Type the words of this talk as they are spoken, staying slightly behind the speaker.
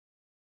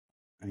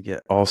I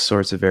get all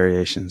sorts of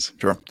variations.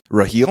 Sure.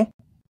 Raheel?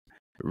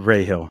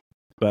 Rahil.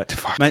 But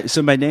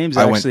my name's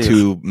I actually... went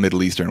too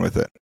Middle Eastern with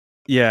it.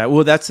 Yeah,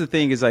 well, that's the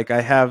thing is like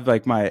I have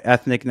like my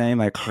ethnic name,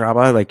 like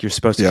Raba, like you're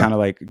supposed to kind of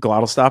like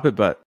glottal stop it,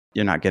 but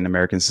you're not getting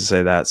Americans to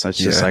say that. So it's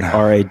just like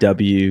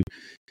Rawbuh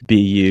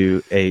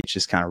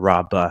is kind of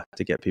Raba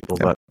to get people.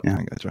 Yep. But yeah,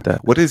 I gotcha.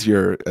 What is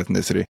your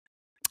ethnicity?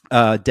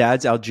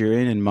 Dad's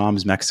Algerian and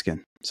mom's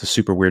Mexican. It's a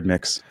super weird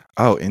mix.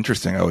 Oh,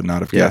 interesting. I would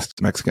not have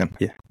guessed Mexican.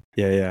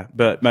 Yeah.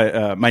 But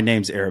my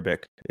name's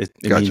Arabic. It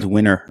means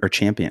winner or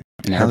champion.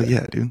 Hell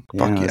yeah, dude.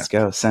 Fuck yeah. Let's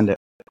go. Send it.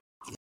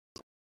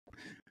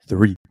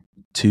 3,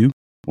 2,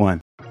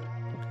 1. All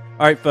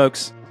right,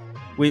 folks.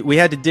 We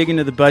had to dig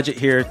into the budget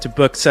here to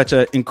book such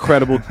an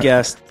incredible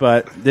guest,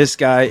 but this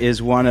guy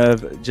is one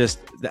of just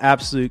the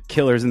absolute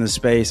killers in the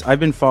space. I've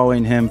been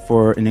following him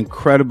for an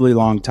incredibly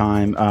long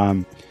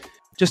time.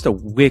 Just a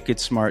wicked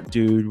smart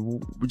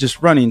dude,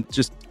 just running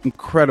just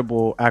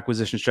incredible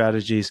acquisition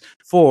strategies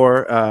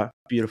for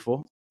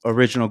beautiful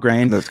Original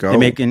Grain. Let's go. They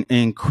make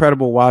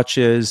incredible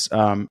watches.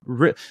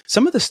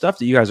 Some of the stuff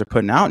that you guys are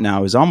putting out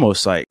now is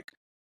almost like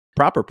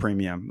proper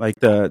premium, like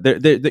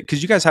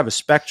because you guys have a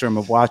spectrum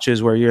of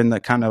watches where you're in the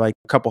kind of like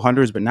couple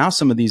hundreds, but now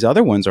some of these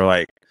other ones are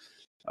like,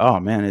 oh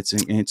man,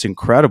 it's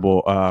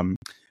incredible.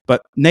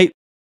 But Nate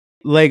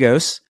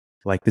Lagos,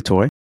 like the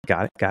toy,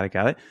 got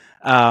it.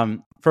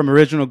 From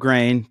Original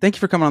Grain, thank you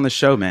for coming on the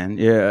show, man.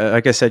 Yeah,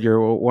 like I said, you're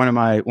one of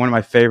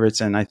my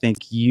favorites, and I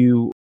think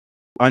you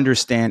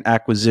understand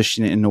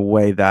acquisition in a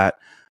way that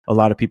a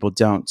lot of people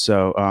don't.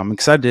 So I'm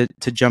excited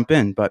to jump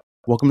in. But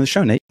welcome to the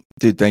show, Nate.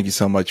 Dude, thank you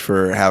so much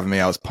for having me.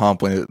 I was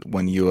pumped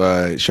when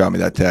you shot me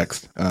that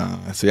text.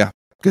 So yeah,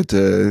 good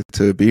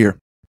to be here.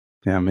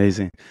 Yeah,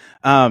 amazing.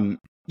 So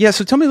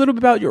tell me a little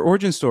bit about your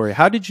origin story.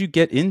 How did you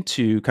get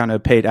into kind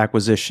of paid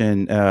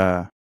acquisition?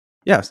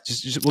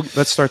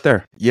 Let's start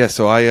there. Yeah,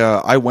 so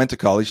I went to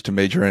college to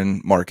major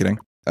in marketing.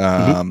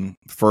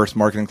 First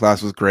marketing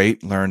class was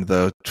great. Learned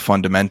the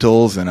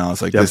fundamentals, and I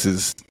was like, This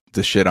is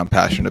the shit I'm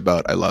passionate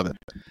about. I love it.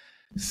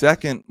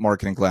 Second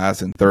marketing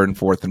class, and third and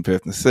fourth and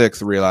fifth and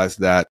sixth, realized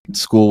that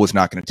school was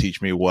not going to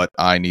teach me what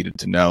I needed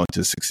to know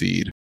to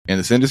succeed in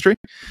this industry.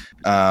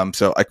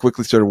 So I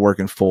quickly started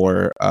working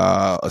for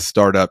a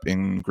startup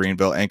in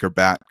Greenville, Anchor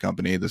Bat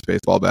Company, this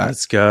baseball bat.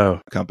 Let's go.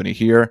 Company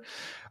here.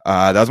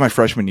 That was my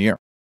freshman year,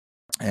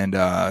 and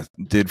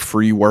did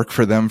free work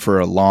for them for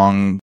a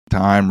long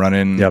time,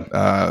 running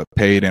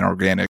paid and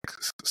organic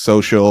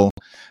social,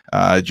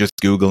 just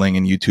Googling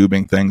and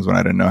YouTubing things when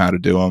I didn't know how to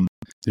do them.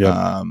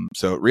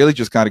 So it really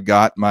just kind of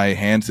got my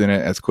hands in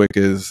it as quick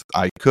as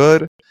I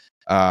could.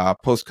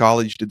 Post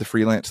college, did the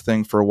freelance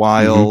thing for a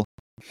while.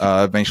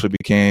 Eventually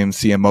became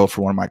CMO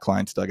for one of my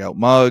clients' dugout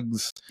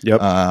mugs.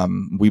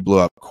 We blew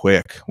up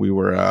quick. We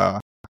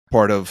were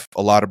part of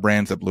a lot of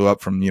brands that blew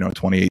up from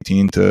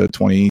 2018 to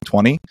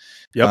 2020.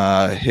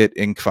 Hit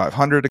Inc.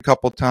 500 a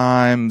couple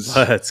times.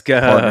 Let's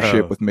go.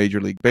 Partnership with Major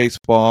League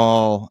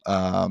Baseball.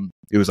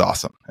 It was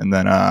awesome. And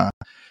then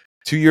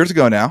 2 years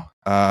ago now,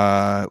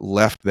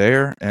 left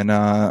there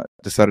and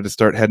decided to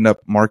start heading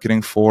up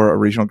marketing for a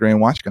regional grain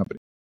watch company.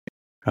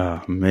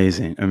 Oh,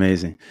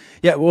 amazing.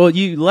 Yeah, well,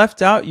 you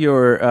left out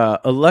your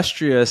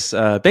illustrious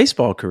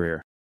baseball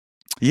career.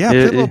 Yeah,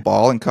 played a little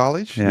ball in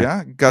college.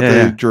 Got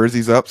the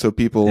jerseys up so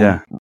people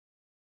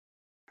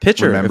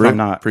pitcher, remember if I'm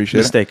not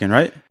mistaken,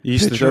 right? You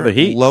used to throw the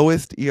heat.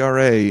 Lowest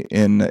ERA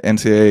in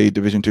NCAA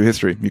Division II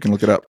history. You can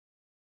look it up.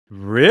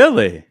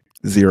 Really?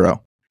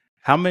 0.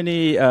 How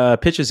many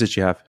pitches did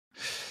you have?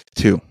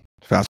 2.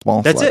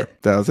 Fastball. That's slider.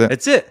 it. That was it.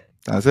 That's it.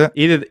 That was it.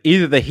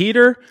 Either the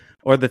heater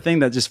or the thing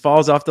that just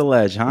falls off the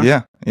ledge, huh?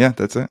 Yeah,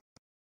 that's it.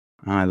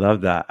 Oh, I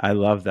love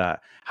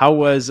that. How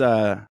was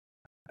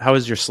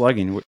your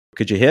slugging?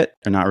 Could you hit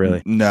or not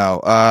really? No,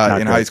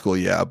 in high school,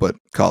 yeah, but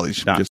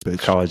college, just pitch.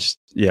 College,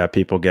 yeah,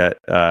 people get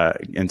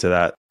into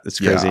that. It's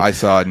crazy. Yeah, I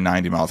saw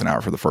 90 miles an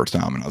hour for the first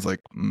time, and I was like,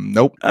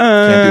 nope,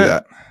 can't do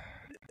that.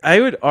 I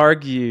would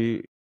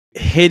argue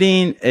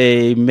hitting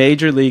a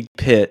major league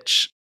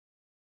pitch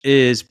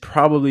is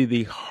probably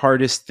the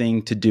hardest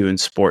thing to do in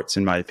sports,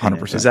 in my opinion.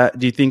 100%.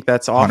 Do you think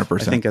that's off?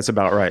 100%. I think that's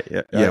about right.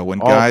 Yeah,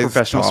 when all guys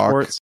professional talk,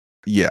 sports.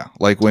 Yeah,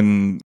 like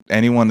when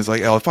anyone is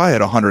like, "Oh, if I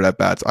had 100 at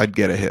bats, I'd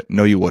get a hit."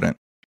 No, you wouldn't.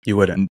 You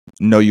wouldn't.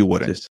 No, you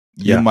wouldn't.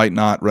 You might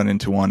not run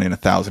into one in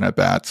 1,000 at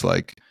bats.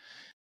 Like,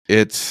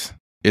 it's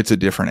a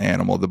different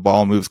animal. The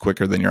ball moves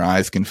quicker than your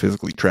eyes can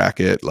physically track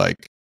it.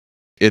 Like,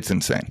 it's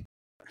insane.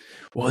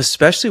 Well,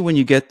 especially when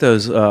you get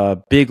those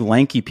big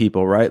lanky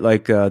people, right?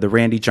 Like the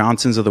Randy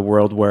Johnsons of the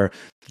world, where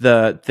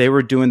they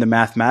were doing the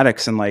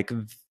mathematics and like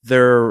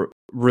their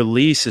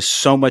release is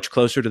so much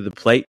closer to the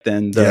plate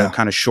than the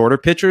kind of shorter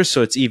pitchers.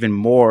 So it's even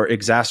more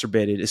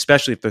exacerbated,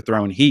 especially if they're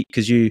throwing heat,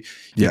 because you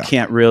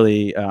can't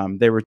really,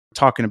 they were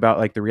talking about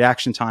like the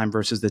reaction time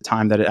versus the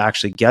time that it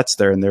actually gets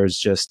there. And there's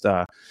just,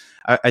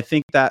 I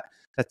think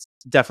that's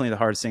definitely the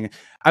hardest thing.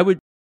 I would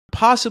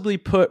possibly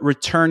put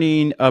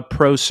returning a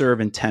pro serve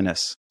in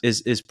tennis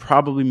is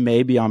probably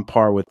maybe on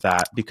par with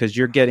that, because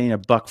you're getting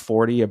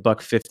 $140,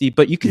 $150,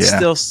 but you can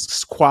still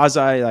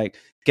quasi like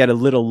get a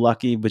little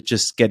lucky with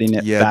just getting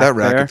it. Yeah, back that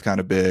racket's there. kind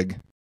of big.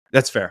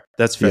 That's fair.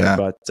 That's fair. Yeah.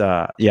 But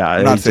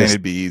I'm not saying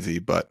it'd be easy,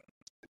 but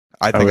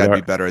I think I'd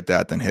be better at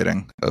that than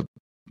hitting a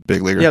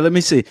big leaguer. Yeah, let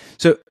me see.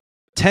 So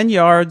 10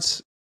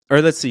 yards,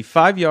 or let's see,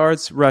 5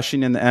 yards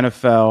rushing in the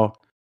NFL,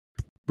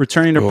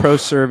 returning a pro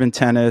serve in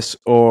tennis,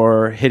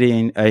 or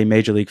hitting a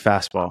major league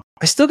fastball.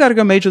 I still got to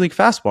go major league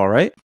fastball,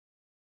 right?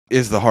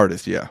 Is the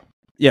hardest, yeah.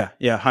 Yeah,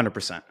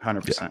 100%.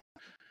 100%.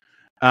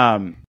 Yeah.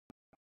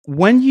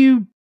 When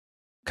you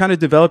kind of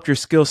developed your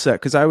skill set,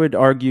 because I would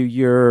argue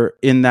you're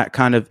in that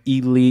kind of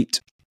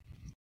elite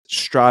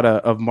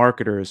strata of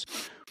marketers.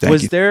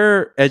 Was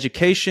there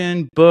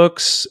education,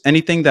 books,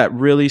 anything that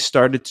really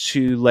started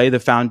to lay the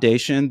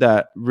foundation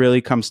that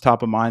really comes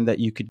top of mind that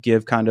you could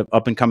give kind of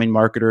up and coming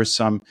marketers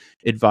some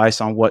advice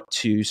on what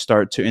to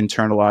start to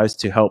internalize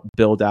to help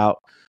build out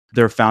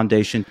their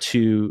foundation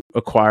to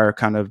acquire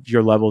kind of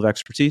your level of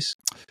expertise?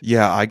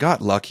 Yeah, I got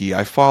lucky.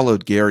 I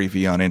followed Gary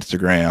Vee on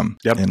Instagram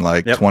in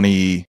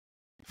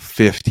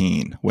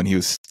 2015 when he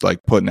was like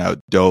putting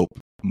out dope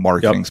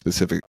marketing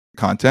specific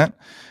content.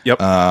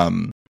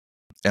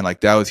 And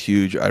like that was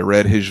huge. I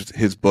read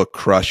his book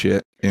Crush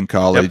It in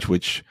college,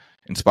 which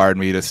inspired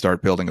me to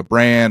start building a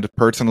brand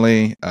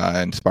personally,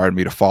 inspired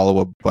me to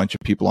follow a bunch of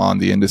people on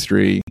the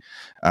industry.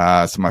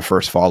 So my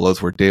first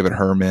follows were David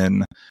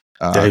Herman,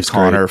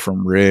 Connor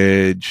from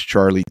Ridge,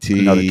 Charlie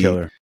T. Another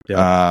killer.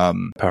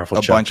 Powerful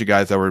a bunch of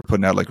guys that were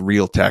putting out like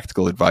real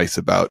tactical advice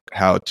about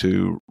how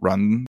to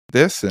run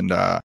this, and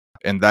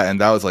that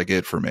was like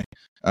it for me.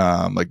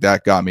 Like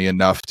that got me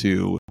enough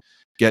to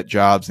get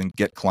jobs and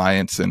get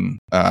clients and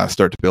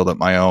start to build up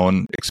my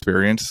own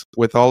experience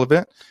with all of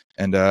it.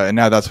 And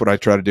now that's what I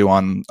try to do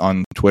on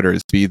Twitter,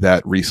 is be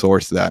that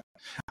resource that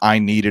I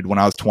needed when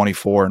I was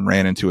 24 and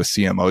ran into a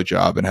CMO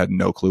job and had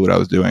no clue what I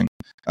was doing.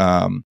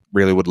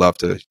 Really would love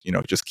to,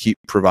 just keep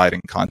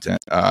providing content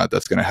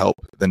that's going to help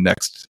the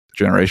next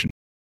generation.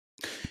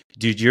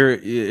 Dude,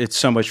 it's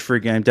so much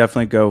free game.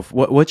 Definitely go.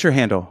 What's your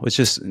handle? It's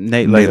just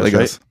Nate Legos.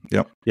 Right?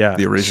 Yep. Yeah.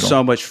 The original.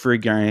 So much free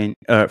grain.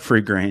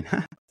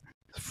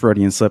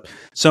 Freudian slip.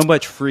 So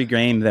much free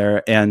game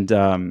there,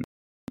 and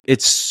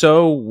it's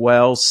so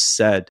well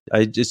said.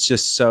 It's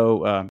just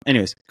so.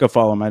 Anyways, go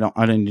follow him. I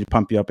don't need to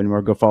pump you up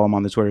anymore. Go follow him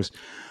on the Twitters.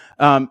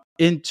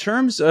 In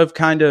terms of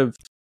kind of,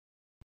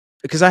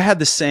 because I had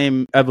the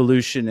same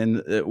evolution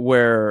in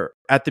where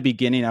at the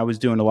beginning I was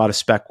doing a lot of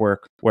spec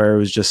work, where it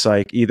was just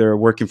like either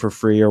working for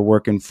free or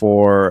working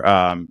for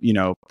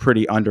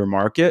pretty under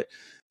market.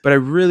 But I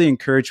really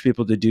encourage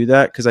people to do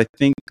that, because I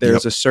think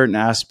there's a certain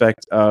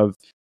aspect of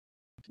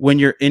when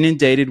you're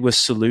inundated with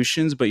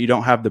solutions, but you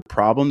don't have the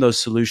problem, those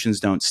solutions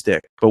don't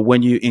stick. But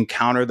when you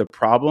encounter the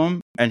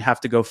problem and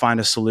have to go find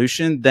a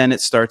solution, then it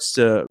starts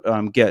to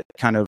get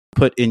kind of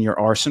put in your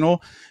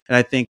arsenal. And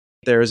I think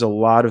there's a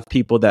lot of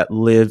people that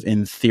live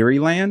in theory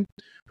land,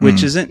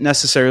 which isn't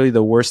necessarily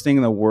the worst thing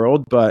in the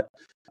world, but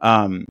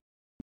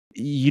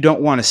you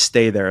don't want to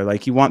stay there.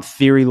 Like, you want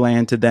theory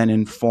land to then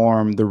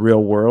inform the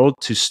real world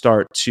to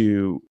start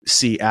to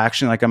see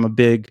action. Like, I'm a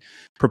big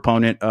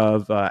proponent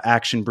of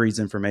action breeds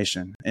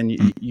information,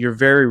 and you're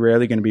very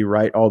rarely going to be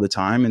right all the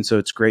time. And so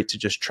it's great to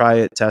just try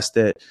it, test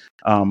it,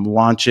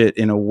 launch it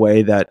in a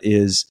way that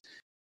is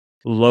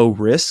low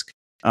risk.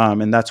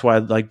 And that's why I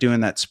like doing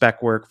that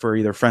spec work for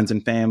either friends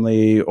and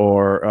family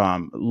or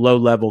low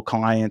level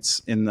clients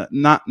in the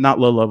not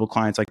low level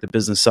clients like the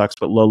business sucks,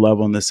 but low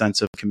level in the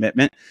sense of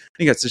commitment. I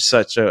think that's just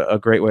such a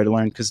great way to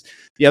learn. Because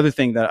the other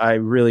thing that I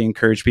really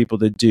encourage people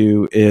to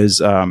do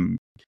is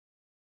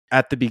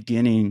at the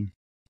beginning,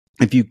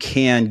 if you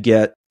can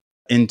get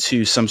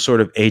into some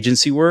sort of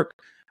agency work.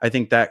 I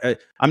think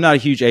that I'm not a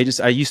huge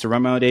agency. I used to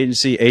run my own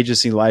agency.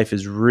 Agency life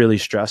is really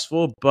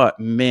stressful, but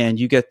man,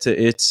 you get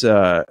to it's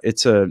a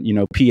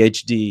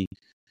PhD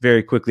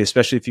very quickly,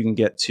 especially if you can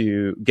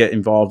get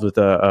involved with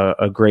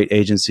a great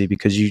agency,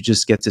 because you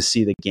just get to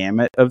see the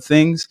gamut of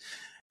things.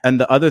 And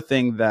the other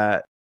thing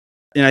that,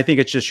 and I think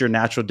it's just your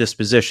natural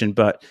disposition,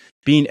 but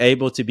being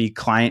able to be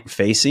client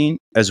facing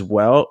as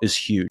well is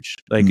huge.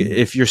 Like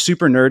if you're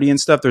super nerdy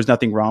and stuff, there's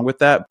nothing wrong with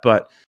that,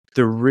 but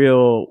the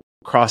real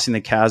crossing the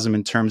chasm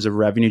in terms of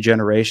revenue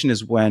generation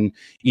is when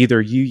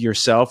either you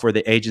yourself or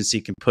the agency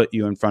can put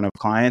you in front of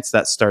clients.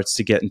 That starts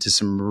to get into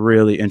some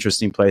really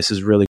interesting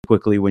places really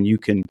quickly when you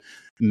can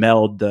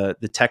meld the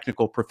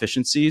technical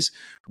proficiencies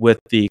with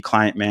the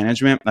client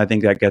management. I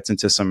think that gets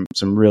into some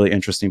really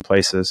interesting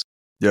places.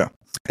 Yeah.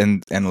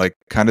 And like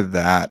kind of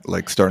that,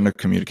 like starting to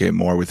communicate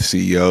more with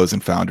CEOs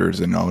and founders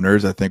and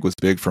owners, I think was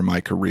big for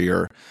my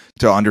career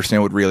to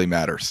understand what really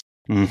matters.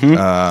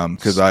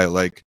 Because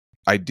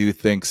I do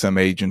think some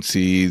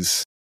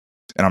agencies,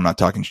 and I'm not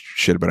talking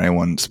shit about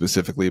anyone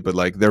specifically, but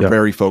like they're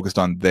very focused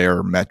on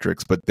their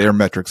metrics, but their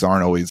metrics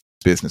aren't always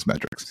business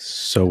metrics.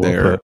 So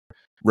well put.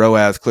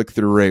 ROAS,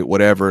 click-through rate,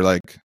 whatever.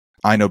 Like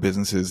I know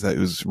businesses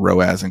whose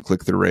ROAS and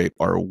click-through rate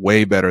are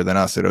way better than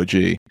us at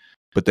OG.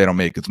 but they don't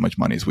make as much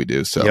money as we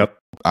do. So Yep.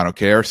 I don't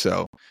care.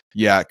 So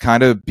yeah,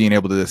 kind of being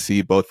able to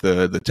see both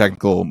the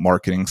technical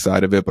marketing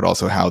side of it, but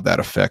also how that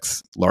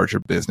affects larger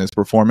business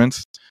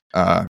performance,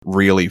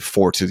 really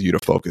forces you to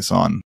focus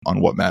on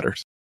what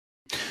matters.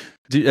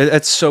 Dude,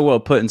 that's so well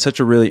put, and such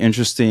a really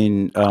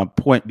interesting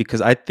point,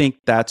 because I think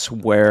that's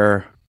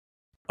where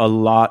a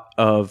lot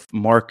of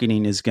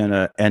marketing is going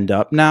to end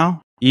up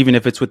now, even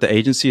if it's with the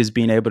agency, is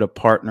being able to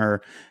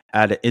partner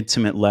at an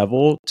intimate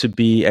level to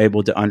be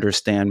able to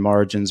understand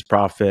margins,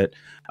 profit.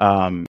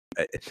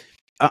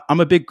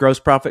 I'm a big gross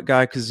profit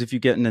guy, because if you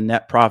get into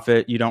net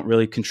profit, you don't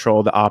really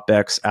control the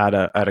OpEx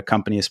at a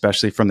company,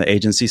 especially from the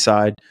agency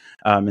side.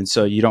 And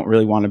so you don't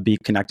really want to be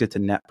connected to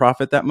net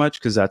profit that much,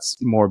 because that's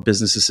more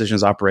business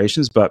decisions,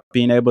 operations. But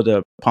being able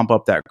to pump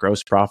up that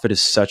gross profit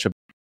is such a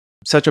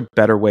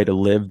better way to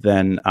live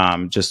than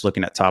just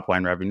looking at top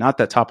line revenue. Not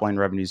that top line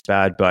revenue is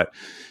bad, but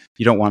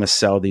you don't want to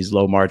sell these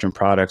low margin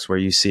products where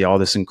you see all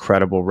this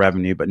incredible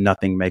revenue, but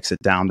nothing makes it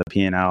down the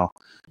P&L.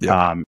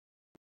 Yep.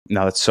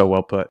 No, that's so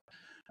well put.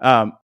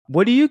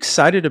 What are you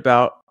excited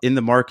about in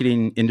the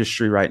marketing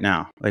industry right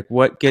now? Like,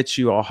 what gets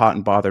you all hot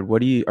and bothered?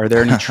 Are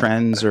there any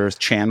trends or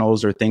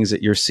channels or things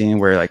that you're seeing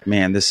where you're like,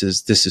 man, this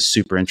is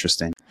super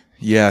interesting?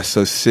 Yeah.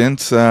 So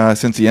since the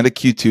end of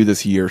Q2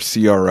 this year,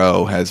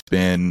 CRO has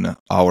been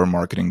our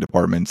marketing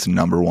department's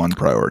number one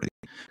priority.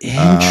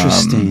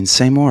 Interesting.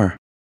 Say more.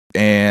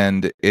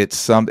 And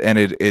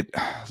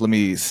let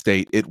me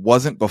state, it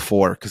wasn't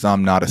before, because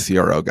I'm not a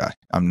CRO guy.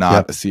 I'm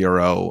not a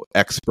CRO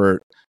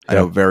expert. I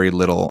know very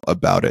little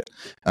about it.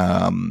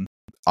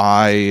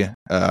 I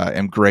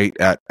am great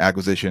at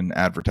acquisition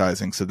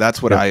advertising. So that's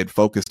what I had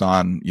focused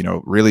on,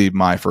 really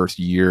my first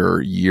year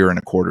and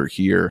a quarter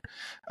here,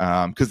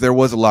 because there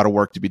was a lot of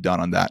work to be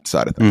done on that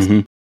side of things.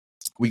 Mm-hmm.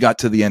 We got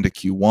to the end of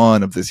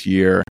Q1 of this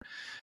year,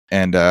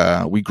 and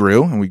we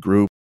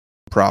grew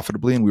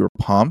profitably, and we were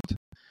pumped.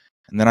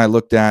 And then I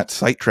looked at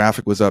site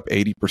traffic was up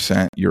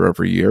 80% year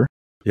over year.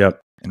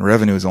 Yep. And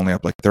revenue is only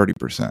up like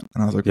 30%.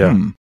 And I was like,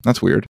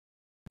 that's weird.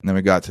 And then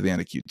we got to the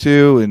end of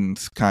Q2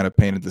 and kind of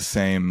painted the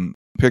same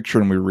picture.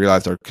 And we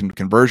realized our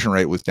conversion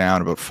rate was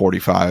down about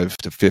 45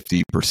 to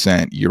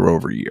 50% year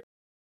over year.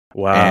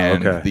 Wow.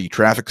 And the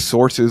traffic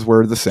sources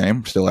were the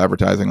same, still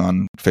advertising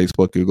on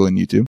Facebook, Google, and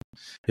YouTube.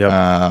 Yep.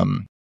 I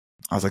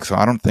was like, so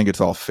I don't think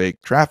it's all fake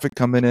traffic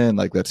coming in.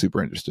 Like, that's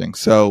super interesting.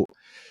 So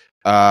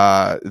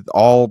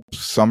all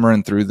summer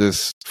and through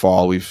this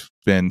fall, we've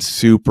been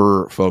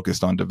super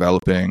focused on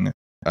developing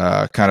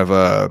kind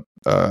of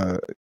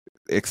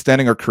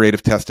extending our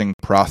creative testing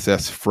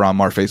process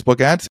from our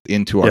Facebook ads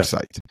into our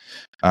site.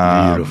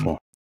 Beautiful.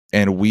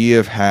 And we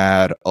have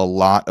had a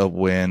lot of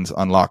wins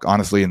unlock,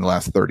 honestly, in the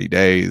last 30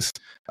 days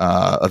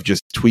of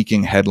just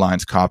tweaking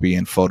headlines, copy,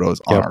 and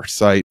photos on our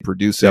site,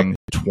 producing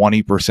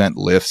 20%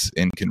 lifts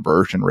in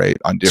conversion rate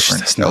on different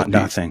That's not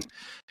nothing.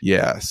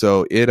 Yeah.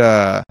 So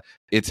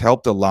it's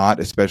helped a lot,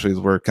 especially as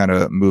we're kind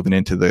of moving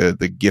into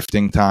the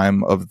gifting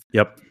time of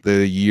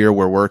the year,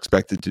 where we're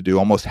expected to do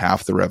almost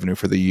half the revenue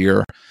for the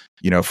year,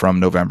 from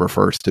November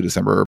 1st to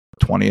December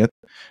 20th.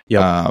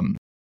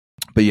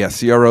 But yeah,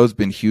 CRO has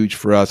been huge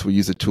for us. We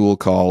use a tool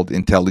called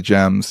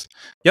IntelliGems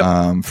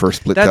for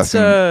split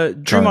testing. That's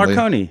Drew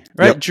Marconi,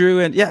 right? Yep. Drew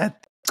and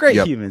great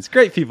humans,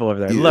 great people over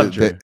there. I love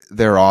Drew.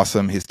 They're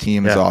awesome. His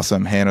team is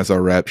awesome. Hannah's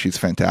our rep. She's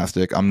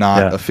fantastic. I'm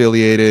not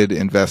affiliated,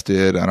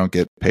 invested. I don't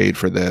get paid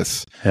for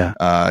this.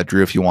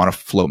 Drew, if you want to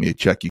float me a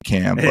check, you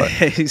can.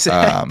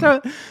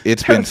 But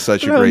it's been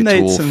such a great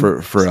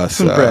tool for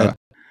us.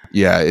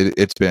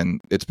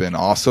 It's been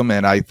awesome,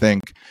 and I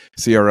think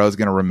CRO is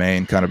going to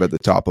remain kind of at the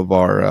top of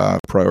our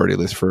priority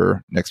list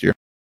for next year.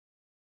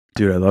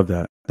 Dude, I love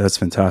that. That's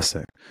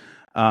fantastic.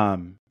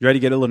 You ready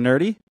to get a little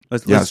nerdy?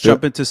 Let's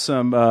jump into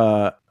some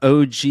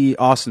OG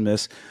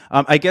awesomeness.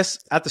 I guess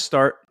at the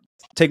start,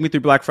 take me through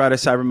Black Friday,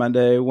 Cyber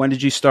Monday. When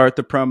did you start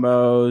the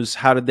promos?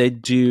 How did they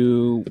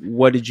do?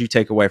 What did you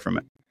take away from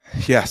it?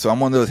 Yeah, so I'm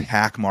one of those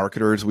hack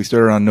marketers. We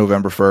started on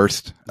November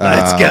 1st.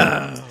 Let's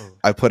go.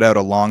 I put out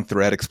a long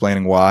thread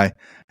explaining why.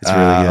 It's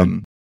really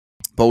good.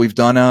 But we've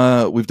done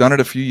it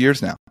a few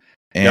years now,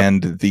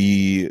 and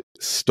the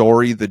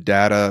story the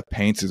data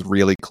paints is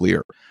really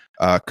clear.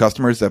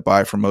 Customers that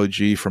buy from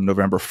OG from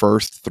November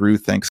 1st through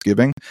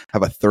Thanksgiving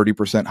have a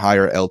 30%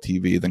 higher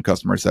LTV than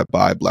customers that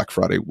buy Black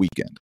Friday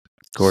weekend.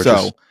 Gorgeous.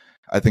 So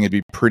I think it'd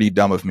be pretty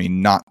dumb of me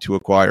not to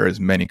acquire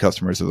as many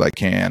customers as I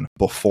can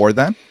before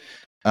then.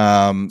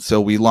 So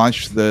we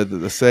launched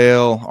the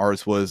sale.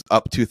 Ours was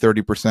up to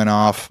 30%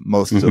 off.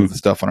 Most of the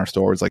stuff on our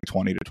store was like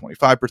 20 to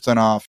 25%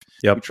 off.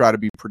 We try to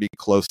be pretty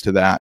close to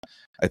that.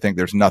 I think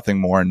there's nothing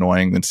more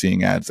annoying than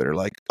seeing ads that are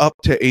like up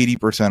to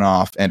 80%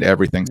 off and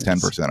everything's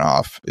 10%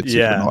 off. It's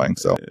super annoying.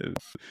 So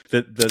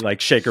the like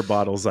shaker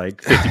bottles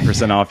like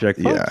 50% off. You're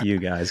like, fuck you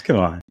guys, come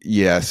on.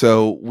 Yeah.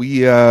 So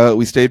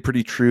we stayed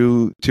pretty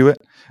true to it.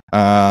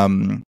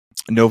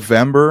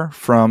 November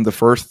from the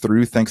 1st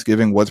through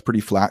Thanksgiving was pretty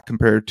flat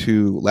compared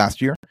to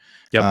last year.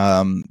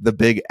 The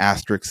big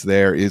asterisk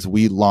there is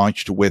we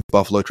launched with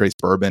Buffalo Trace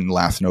Bourbon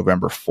last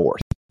November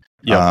 4th.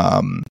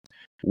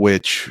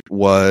 which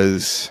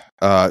was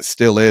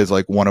still is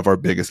like one of our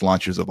biggest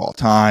launches of all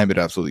time. It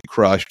absolutely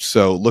crushed.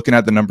 So looking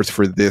at the numbers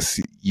for this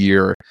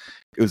year,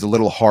 it was a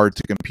little hard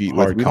to compete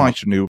with. We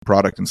launched a new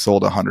product and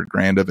sold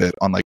 $100,000 of it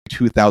on like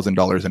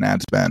 $2,000 in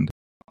ad spend.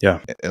 Yeah.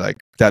 Like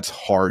that's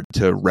hard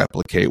to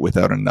replicate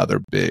without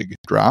another big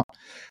drop.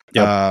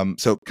 Yep.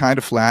 So kind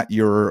of flat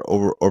year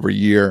over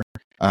year.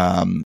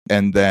 And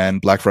then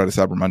Black Friday,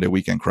 Cyber Monday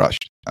weekend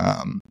crushed.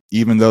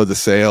 Even though the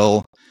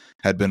sale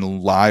had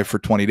been live for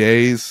 20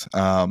 days,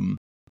 a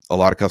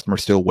lot of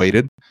customers still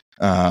waited.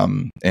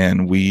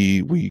 And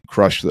we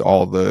crushed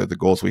all the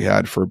goals we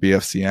had for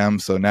BFCM.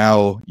 So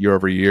now year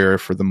over year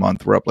for the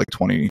month, we're up like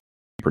 20%.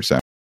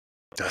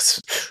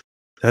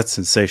 That's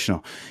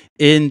sensational.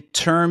 In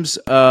terms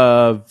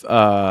of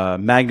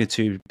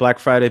magnitude, Black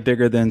Friday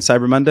bigger than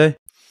Cyber Monday?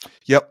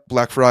 Yep.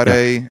 Black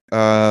Friday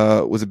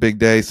was a big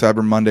day.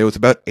 Cyber Monday was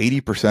about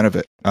 80% of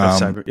it.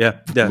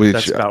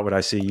 That's about what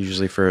I see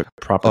usually for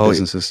proper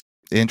businesses.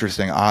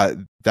 Interesting.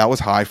 That was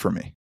high for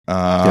me.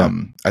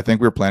 I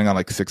think we were planning on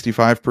like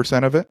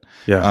 65% of it.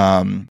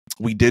 Yeah.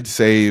 We did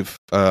save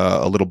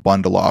a little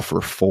bundle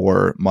offer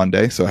for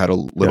Monday, so I had a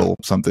little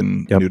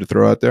something new to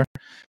throw out there.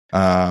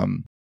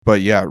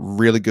 But yeah,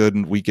 really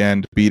good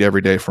weekend. Beat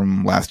every day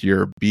from last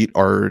year. Beat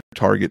our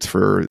targets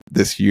for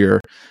this year.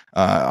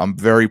 I'm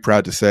very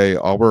proud to say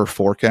our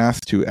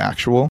forecast to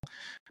actual,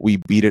 we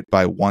beat it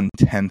by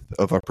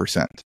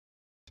 0.1%.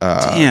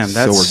 Damn, that's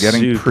so we're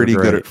getting pretty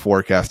great. good at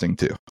forecasting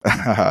too.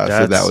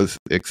 So that was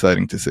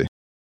exciting to see.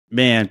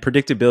 Man,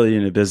 predictability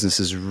in a business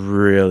is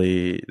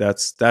really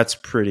that's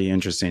pretty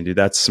interesting, dude.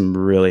 That's some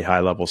really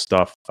high level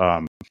stuff.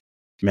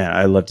 Man,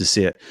 I love to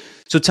see it.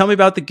 So tell me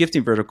about the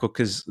gifting vertical,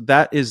 because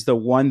that is the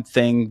one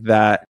thing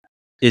that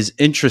is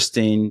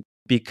interesting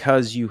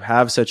because you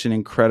have such an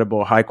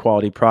incredible high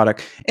quality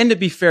product. And to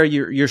be fair,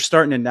 you're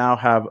starting to now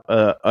have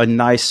a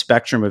nice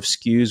spectrum of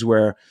SKUs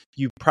where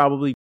you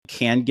probably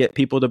can get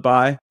people to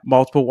buy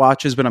multiple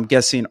watches, but I'm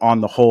guessing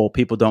on the whole,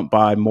 people don't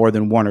buy more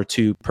than one or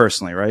two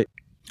personally, right?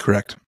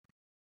 Correct.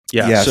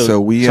 Yeah. So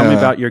we tell me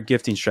about your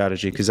gifting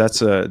strategy, because that's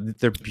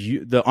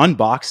the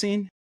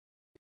unboxing.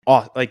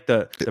 Oh, like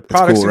the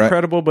product's cool,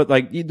 incredible, right? But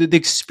like the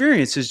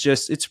experience is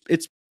just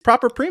it's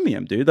proper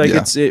premium, dude. Like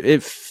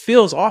it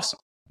feels awesome.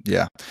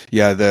 Yeah.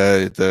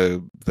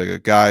 The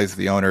guys,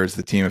 the owners,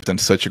 the team have done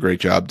such a great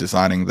job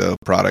designing the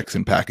products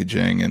and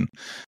packaging, and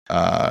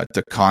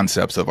the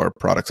concepts of our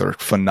products are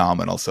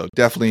phenomenal. So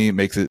definitely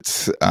makes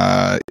it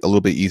a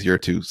little bit easier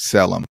to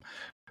sell them.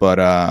 But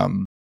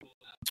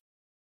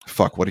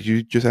what did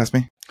you just ask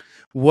me?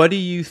 What do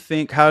you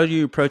think? How are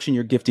you approaching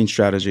your gifting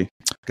strategy?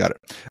 Got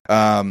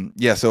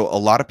it. So a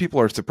lot of people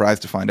are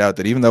surprised to find out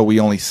that even though we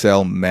only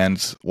sell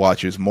men's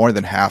watches, more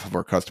than half of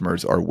our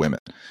customers are women.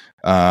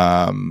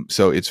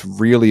 So it's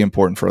really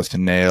important for us to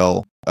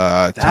nail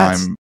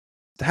time.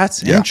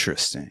 That's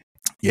interesting.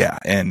 Yeah,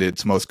 and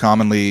it's most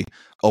commonly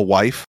a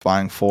wife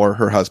buying for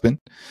her husband.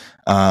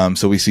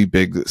 So we see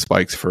big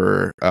spikes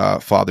for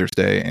Father's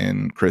Day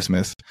and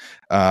Christmas.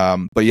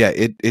 But yeah,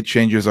 it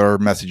changes our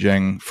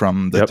messaging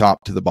from the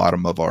top to the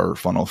bottom of our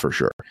funnel for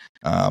sure.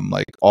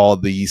 Like all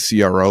the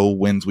CRO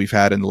wins we've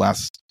had in the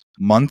last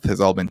month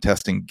has all been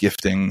testing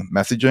gifting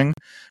messaging.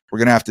 We're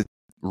going to have to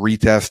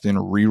retest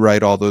and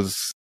rewrite all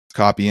those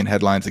copy and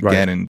headlines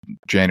again in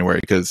January,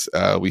 because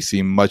we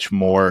see much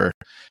more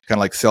kind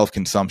of like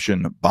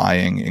self-consumption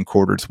buying in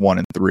quarters 1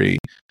 and 3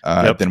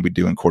 than we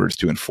do in quarters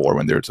 2 and 4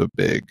 when there's a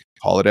big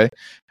holiday.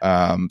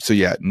 So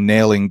yeah,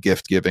 nailing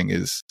gift giving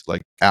is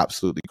like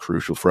absolutely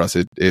crucial for us.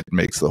 It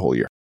makes the whole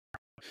year.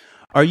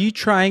 Are you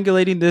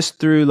triangulating this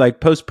through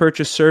like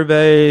post-purchase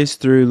surveys,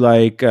 through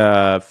like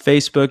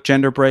Facebook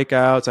gender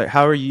breakouts? Like,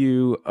 how are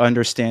you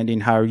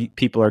understanding how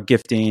people are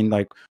gifting?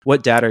 Like,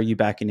 what data are you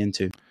backing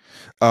into?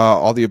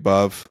 All the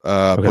above,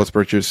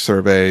 post-purchase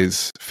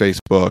surveys,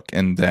 Facebook,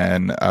 and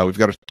then we've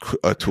got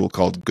a tool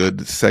called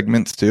Good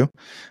Segments too,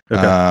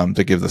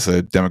 that gives us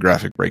a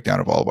demographic breakdown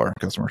of all of our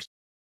customers.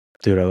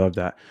 Dude, I love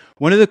that.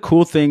 One of the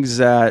cool things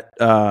that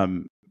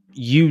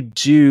you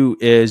do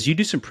is you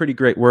do some pretty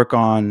great work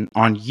on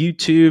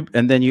YouTube,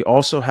 and then you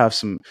also have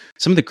some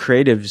of the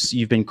creatives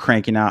you've been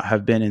cranking out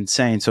have been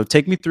insane. So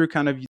take me through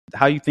kind of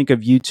how you think of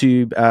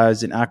YouTube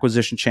as an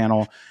acquisition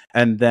channel,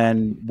 and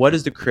then what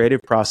does the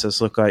creative process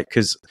look like?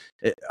 Because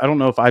I don't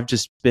know if I've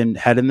just been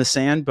head in the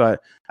sand, but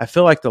I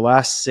feel like the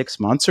last 6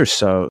 months or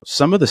so,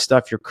 some of the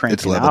stuff you're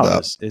cranking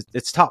out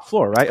it's top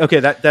floor, right?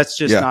 Okay, that's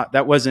just not,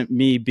 that wasn't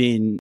me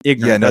being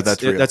ignorant. Yeah, no,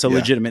 that's a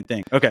legitimate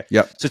thing. Okay,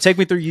 so take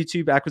me through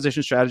YouTube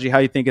acquisition strategy, how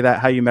you think of that,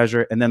 how you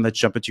measure it, and then let's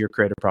jump into your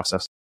creative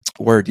process.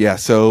 Word, yeah.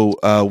 So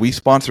we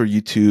sponsor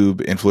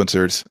YouTube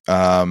influencers,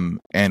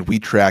 and we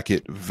track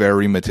it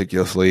very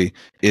meticulously.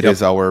 It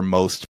is our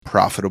most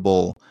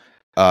profitable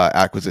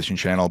acquisition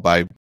channel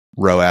by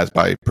ROAS,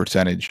 by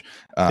percentage,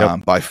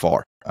 by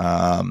far.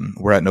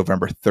 We're at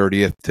November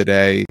 30th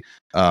today.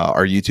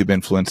 Our YouTube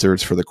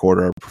influencers for the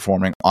quarter are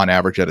performing on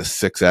average at a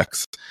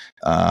 6x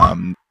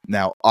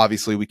Now,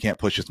 obviously, we can't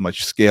push as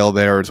much scale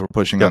there as we're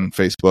pushing on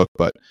Facebook,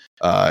 but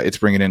it's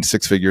bringing in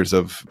 6 figures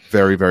of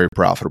very, very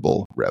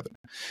profitable revenue.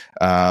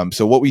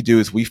 So what we do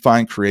is we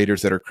find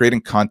creators that are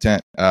creating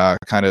content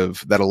kind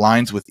of that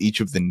aligns with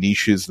each of the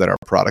niches that our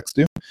products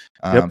do.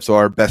 So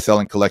our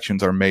best-selling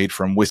collections are made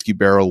from whiskey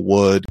barrel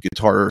wood,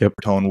 guitar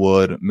tone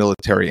wood,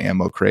 military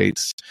ammo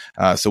crates.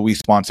 So we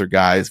sponsor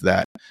guys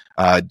that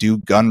do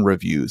gun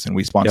reviews, and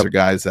we sponsor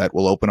guys that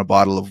will open a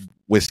bottle of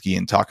whiskey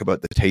and talk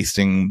about the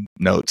tasting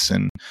notes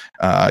and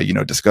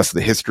discuss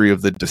the history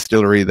of the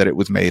distillery that it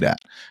was made at.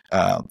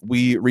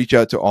 We reach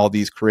out to all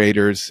these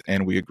creators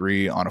and we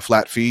agree on a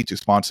flat fee to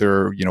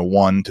sponsor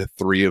 1 to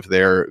 3 of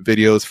their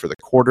videos for the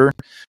quarter.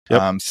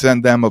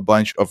 Send them a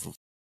bunch of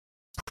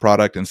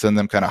product and send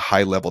them kind of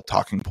high level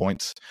talking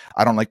points.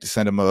 I don't like to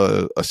send them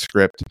a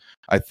script.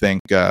 I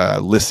think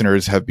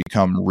listeners have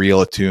become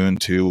real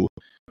attuned to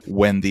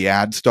when the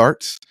ad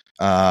starts.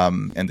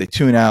 And they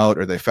tune out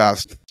or they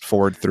fast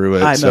forward through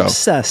it. I'm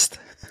obsessed.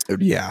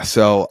 Yeah.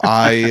 So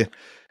I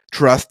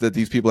trust that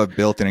these people have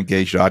built an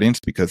engaged audience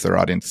because their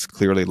audience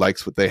clearly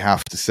likes what they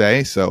have to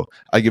say. So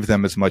I give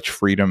them as much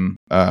freedom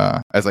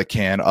as I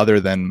can, other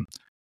than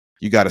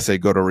you got to say,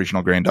 go to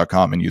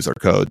originalgrain.com and use our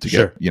code to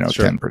get,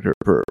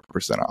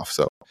 10% off.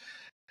 So,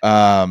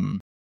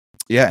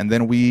 yeah, and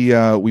then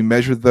we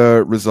measure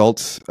the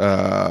results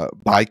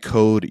by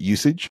code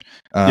usage,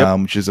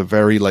 which is a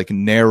very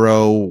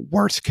narrow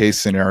worst case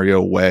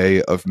scenario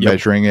way of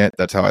measuring it.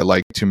 That's how I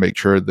like to make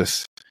sure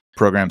this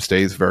program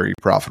stays very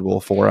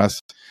profitable for us.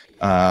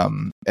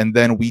 And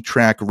then we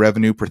track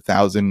revenue per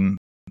 1,000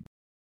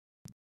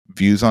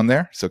 views on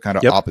there. So kind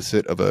of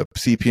opposite of a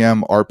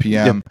CPM,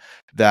 RPM.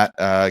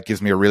 That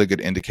gives me a really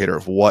good indicator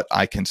of what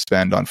I can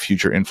spend on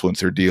future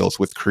influencer deals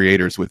with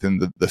creators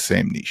within the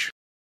same niche.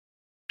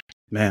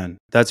 Man,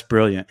 that's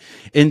brilliant.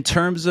 In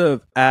terms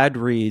of ad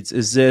reads,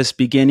 is this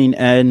beginning,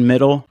 end,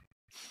 middle?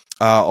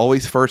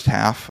 Always first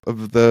half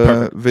of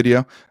the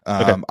video.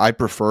 I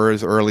prefer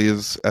as early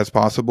as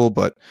possible,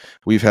 but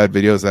we've had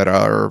videos that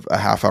are a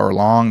half hour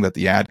long that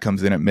the ad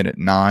comes in at minute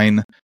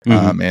 9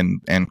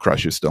 and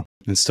crushes still.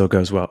 And still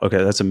goes well.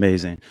 Okay, that's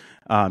amazing.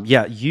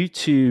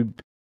 YouTube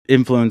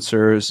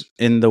influencers,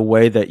 in the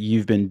way that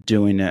you've been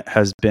doing it,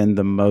 has been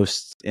the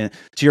most, to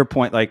your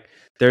point,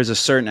 there's a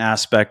certain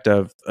aspect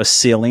of a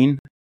ceiling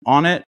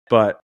on it,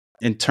 but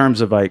in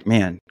terms of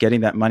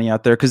getting that money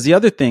out there, because the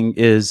other thing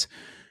is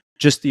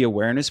just the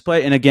awareness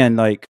play. And again,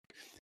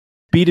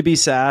 B2B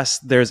SaaS,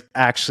 there's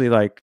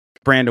actually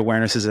brand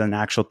awareness is an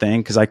actual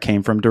thing because I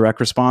came from direct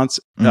response.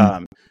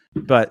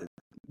 But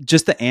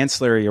just the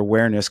ancillary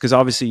awareness, because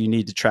obviously you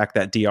need to track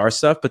that DR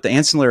stuff, but the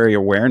ancillary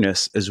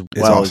awareness as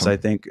well as I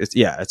think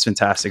it's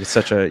fantastic. It's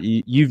such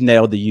you've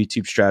nailed the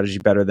YouTube strategy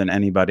better than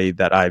anybody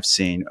that I've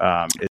seen.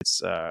 I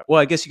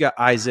guess you got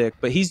Isaac,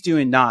 but he's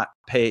doing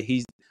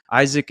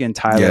Isaac and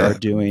Tyler are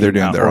doing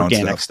their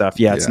organic stuff.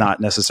 It's not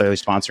necessarily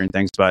sponsoring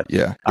things, but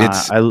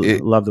I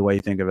love the way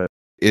you think of it.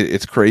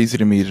 It's crazy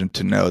to me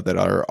to know that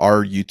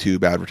our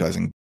YouTube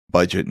advertising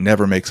budget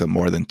never makes up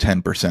more than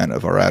 10%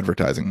 of our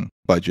advertising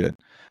budget.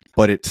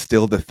 But it's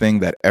still the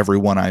thing that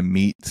everyone I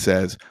meet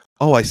says,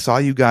 "Oh, I saw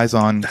you guys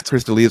on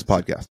Chris D'Elia's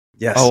podcast.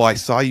 Yes. Oh, I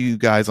saw you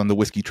guys on the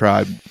Whiskey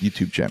Tribe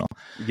YouTube channel."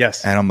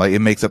 Yes. And I'm like, it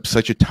makes up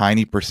such a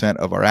tiny percent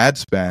of our ad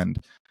spend.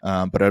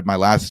 But at my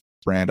last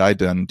brand, I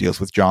done deals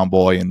with John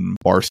Boy and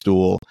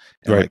Barstool,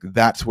 and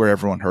that's where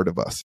everyone heard of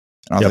us.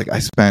 And I was I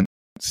spent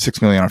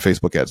 $6 million on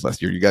Facebook ads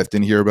last year. You guys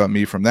didn't hear about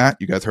me from that.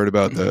 You guys heard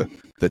about the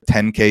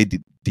 10K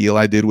deal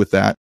I did with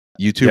that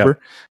YouTuber.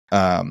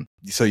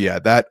 So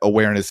that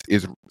awareness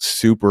is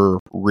super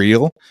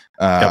real.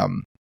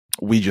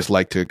 We just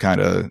like to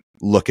kind of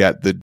look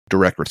at the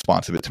direct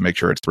response of it to make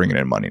sure it's bringing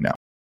in money now.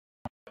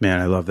 Man,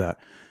 I love that.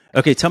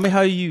 Okay, tell me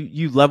how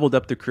you leveled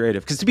up the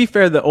creative. Because to be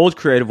fair, the old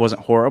creative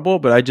wasn't horrible,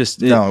 but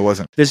no, it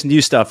wasn't. This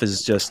new stuff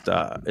is just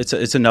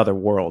it's another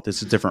world.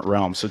 It's a different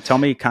realm. So tell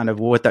me kind of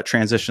what that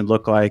transition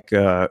looked like.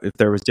 If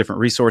there was different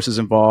resources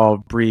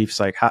involved,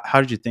 briefs, how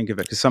did you think of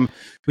it? Because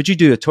would you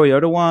do a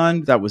Toyota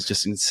one that was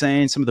just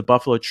insane? Some of the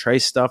Buffalo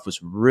Trace stuff was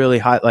really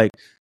high.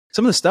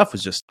 Some of the stuff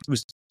was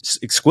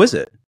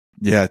exquisite.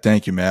 Yeah,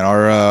 thank you, man.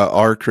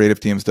 Our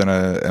creative team's done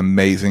an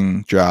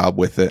amazing job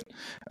with it.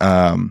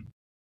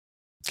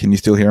 Can you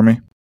still hear me?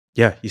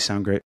 Yeah, you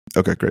sound great.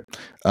 Okay, great.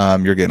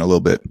 You're getting a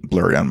little bit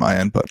blurry on my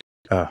end, but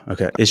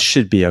okay. It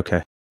should be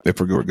okay. If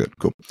we're good,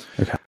 cool.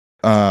 Okay.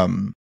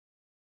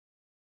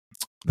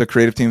 The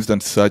creative team's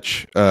done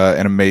such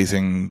an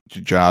amazing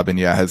job, and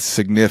has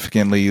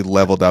significantly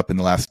leveled up in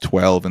the last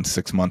 12 and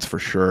 6 months for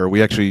sure.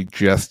 We actually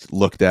just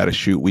looked at a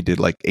shoot we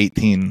did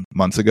 18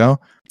 months ago.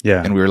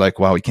 Yeah. And we were like,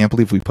 wow, we can't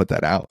believe we put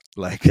that out.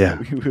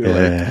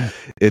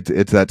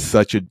 It's at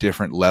such a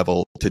different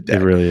level today.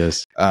 It really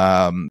is.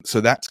 So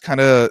that's kind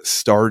of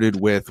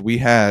started with, we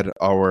had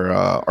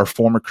our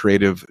former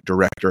creative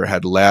director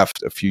had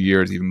left a few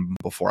years even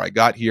before I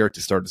got here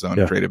to start his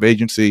own creative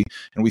agency.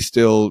 And we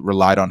still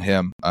relied on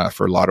him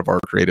for a lot of our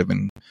creative.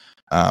 And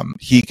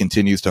he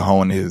continues to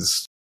hone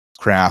his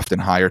craft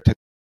and hire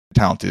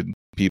talented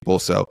people.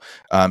 So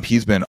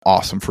he's been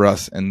awesome for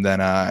us. And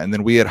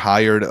then we had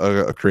hired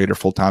a creator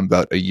full time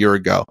about a year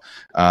ago,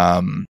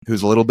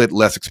 who's a little bit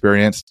less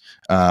experienced,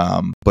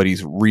 but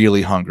he's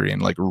really hungry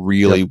and like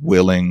really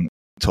willing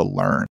to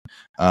learn.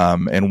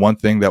 And one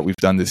thing that we've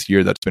done this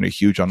year that's been a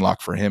huge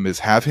unlock for him is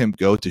have him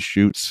go to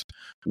shoots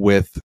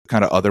with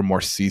kind of other more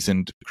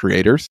seasoned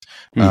creators,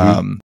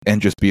 and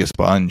just be a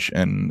sponge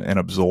and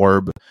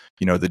absorb,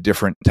 the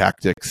different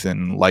tactics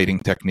and lighting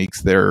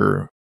techniques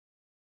they're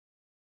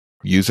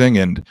using.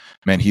 And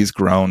man, he's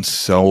grown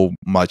so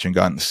much and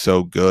gotten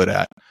so good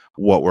at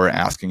what we're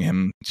asking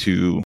him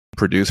to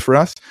produce for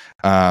us.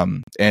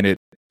 And it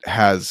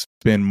has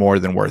been more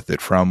than worth it,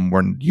 from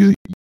we're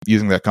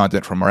using that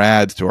content from our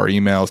ads to our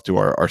emails to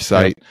our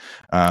site.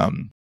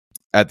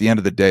 At the end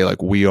of the day,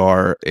 like, we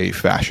are a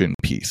fashion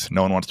piece.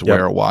 No one wants to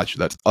wear a watch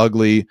that's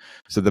ugly.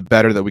 So the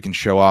better that we can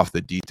show off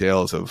the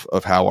details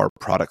of how our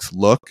products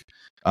look,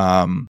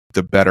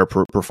 the better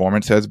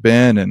performance has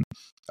been. And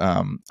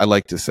I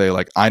like to say,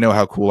 like, I know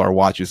how cool our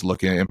watches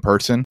look in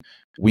person.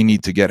 We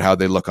need to get how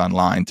they look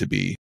online to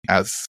be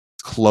as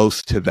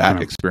close to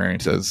that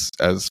experience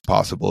as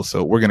possible.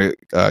 So we're going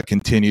to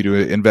continue to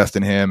invest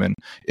in him and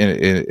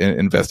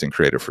invest in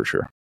creative for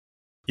sure.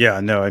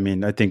 Yeah, no, I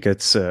mean, I think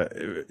it's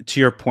to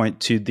your point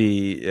to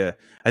the,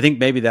 I think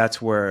maybe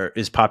that's where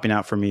is popping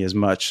out for me as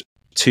much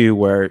too,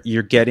 where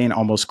you're getting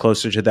almost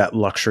closer to that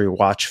luxury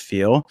watch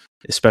feel,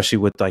 especially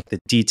with like the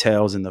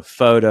details and the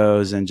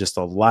photos and just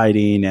the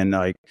lighting and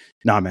like,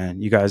 nah, man,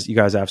 you guys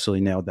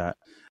absolutely nailed that.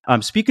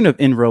 Speaking of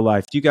in real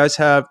life, do you guys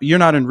you're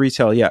not in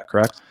retail yet,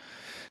 correct?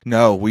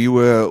 No, we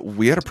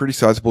had a pretty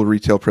sizable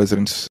retail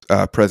presence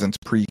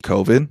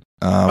pre-COVID.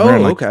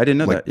 Okay, I didn't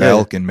know that.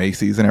 Belk and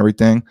Macy's and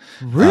everything.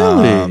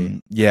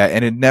 Really? Yeah,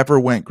 and it never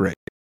went great.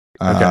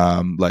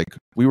 Okay. Like,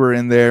 we were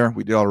in there,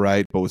 we did all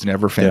right, but it was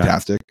never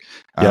fantastic.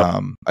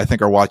 I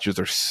think our watches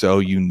are so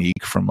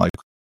unique from like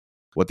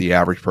what the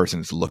average person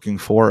is looking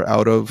for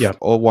out of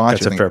a watch.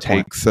 That's I think it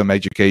takes some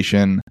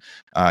education.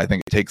 I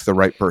think it takes the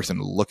right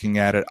person looking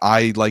at it.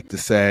 I like to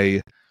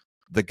say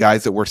the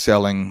guys that we're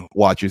selling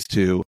watches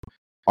to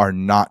are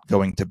not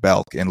going to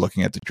Belk and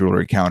looking at the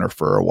jewelry counter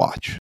for a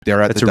watch.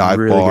 They're at the dive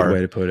bar. That's a really good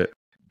way to put it.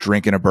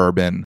 Drinking a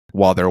bourbon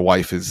while their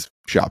wife is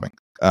shopping.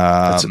 We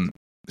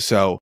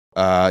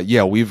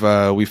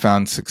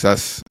found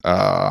success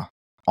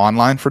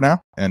online for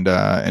now, and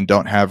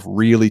don't have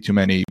really too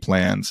many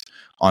plans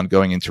on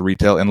going into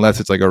retail unless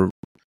it's like a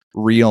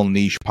real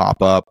niche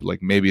pop up, like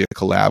maybe a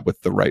collab with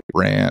the right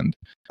brand.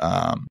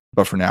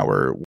 But for now,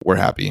 we're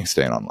happy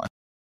staying online.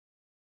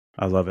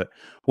 I love it.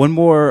 One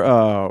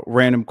more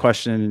random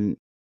question.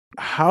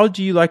 How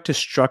do you like to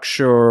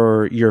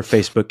structure your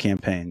Facebook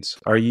campaigns?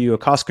 Are you a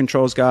cost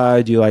controls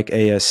guy? Do you like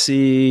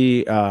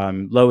ASC,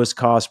 lowest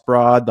cost,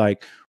 broad?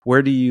 Like,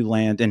 where do you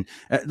land? And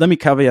let me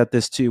caveat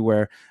this too,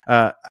 where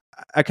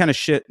I kind of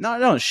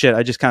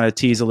I just kind of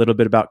tease a little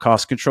bit about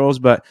cost controls,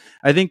 but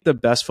I think the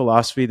best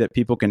philosophy that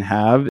people can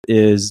have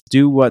is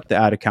do what the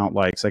ad account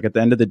likes. Like, at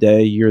the end of the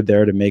day, you're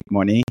there to make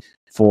money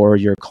for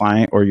your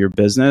client or your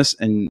business,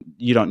 and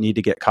you don't need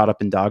to get caught up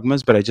in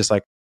dogmas. But I just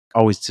like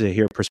always to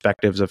hear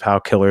perspectives of how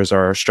killers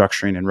are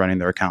structuring and running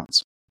their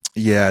accounts.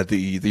 Yeah,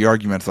 the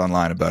arguments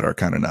online about are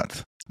kind of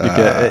nuts.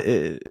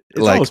 It's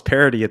like, almost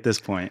parody at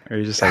this point. Or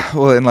you're just like,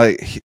 well, and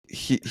like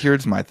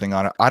here's my thing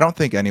on it. I don't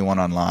think anyone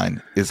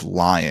online is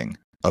lying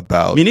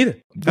about me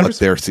neither. What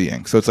they're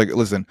seeing. So it's like,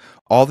 listen,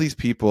 all these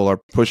people are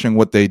pushing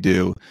what they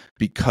do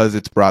because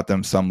it's brought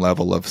them some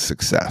level of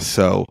success.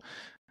 So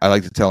I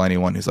like to tell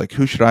anyone who's like,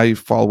 who should I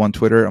follow on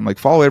Twitter? I'm like,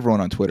 follow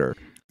everyone on Twitter.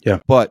 Yeah.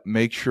 But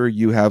make sure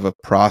you have a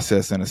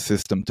process and a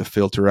system to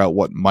filter out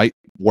what might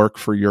work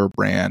for your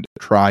brand,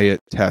 try it,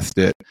 test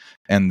it,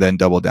 and then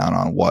double down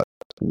on what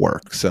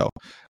works. So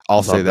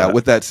I'll say that.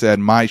 With that said,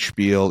 my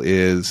spiel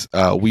is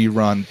we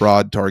run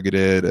broad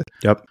targeted,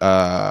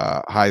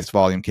 highest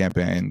volume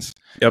campaigns.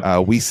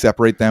 We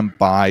separate them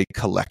by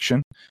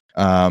collection.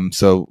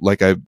 So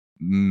like I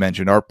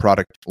mentioned, our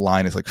product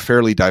line is like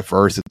fairly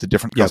diverse. It's a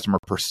different customer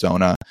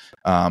persona,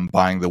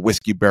 buying the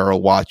whiskey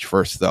barrel watch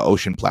versus the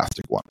ocean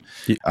plastic one.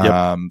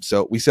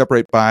 So we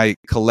separate by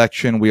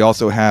collection. We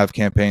also have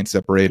campaigns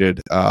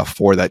separated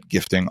for that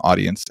gifting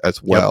audience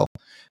as well.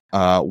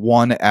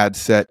 One ad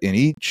set in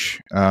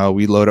each.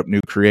 We load up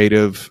new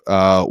creative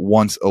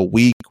once a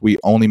week. We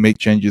only make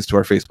changes to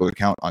our Facebook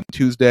account on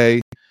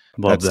Tuesday.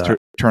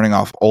 Turning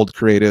off old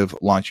creative,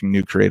 launching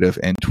new creative,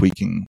 and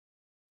tweaking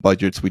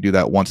budgets. We do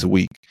that once a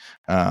week.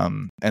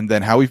 And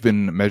then how we've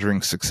been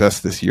measuring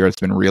success this year,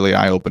 it's been really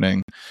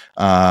eye-opening.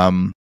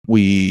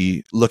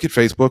 We look at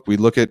Facebook, we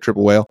look at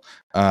Triple Whale,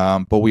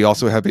 but we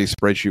also have a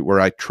spreadsheet where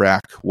I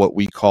track what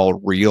we call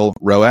real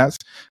ROAS.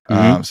 So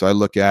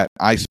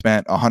I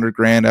spent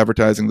 $100,000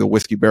 advertising the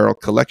Whiskey Barrel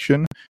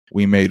collection.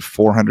 We made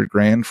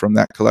 $400,000 from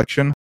that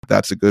collection.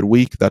 That's a good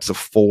week. That's a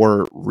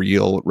 4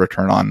 real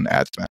return on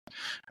ad spend.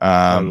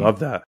 I love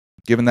that.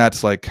 Given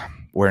that's like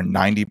where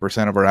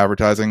 90% of our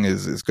advertising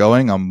is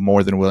going, I'm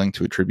more than willing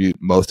to attribute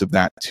most of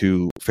that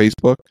to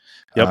Facebook.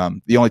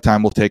 The only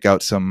time we'll take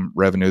out some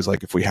revenues,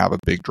 like if we have a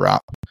big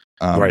drop,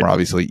 where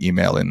obviously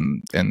email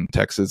and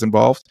text is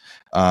involved.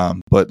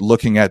 But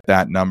looking at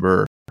that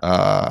number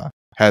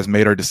has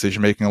made our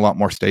decision making a lot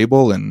more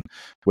stable, and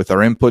with our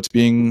inputs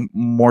being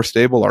more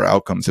stable, our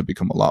outcomes have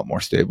become a lot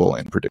more stable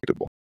and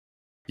predictable.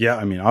 Yeah,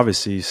 I mean,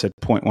 obviously you said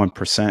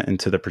 0.1%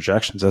 into the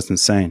projections. That's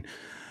insane.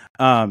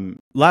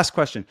 Last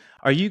question.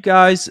 Are you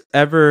guys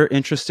ever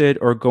interested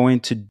or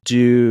going to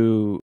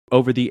do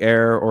over the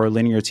air or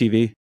linear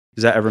TV?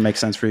 Does that ever make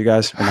sense for you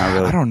guys? Or not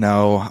really? I don't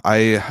know.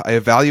 I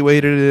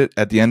evaluated it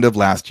at the end of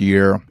last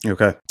year.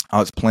 Okay. I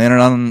was planning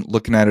on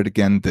looking at it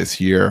again this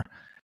year.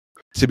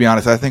 To be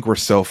honest, I think we're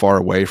so far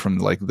away from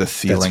like the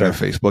ceiling of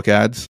Facebook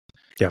ads.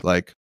 Yeah.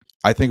 Like,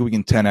 I think we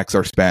can 10x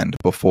our spend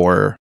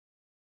before,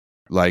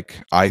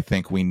 like, I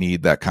think we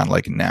need that kind of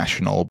like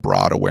national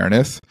broad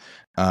awareness.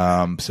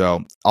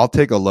 So I'll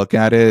take a look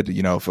at it.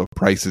 You know, if a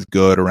price is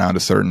good around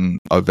a certain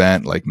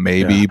event, like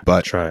maybe,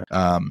 but try it.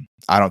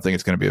 I don't think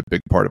it's going to be a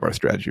big part of our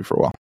strategy for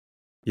a while.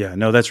 Yeah,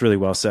 no, that's really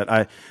well said.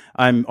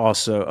 I'm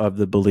also of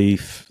the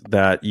belief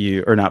that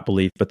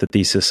the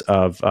thesis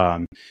of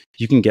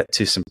you can get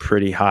to some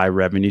pretty high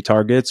revenue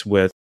targets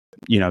with,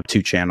 2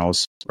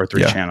 channels or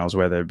 3 channels,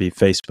 whether it be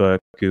Facebook,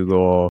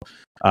 Google,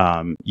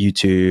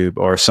 YouTube,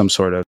 or some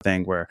sort of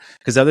thing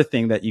because the other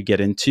thing that you get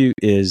into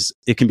is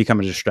it can become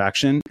a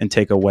distraction and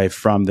take away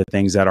from the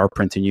things that are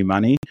printing you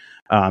money.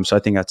 So I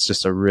think that's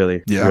just a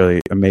really,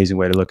 really amazing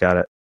way to look at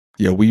it.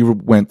 Yeah, we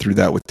went through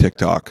that with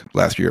TikTok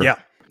last year. Yeah.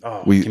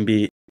 Oh,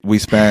 we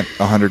spent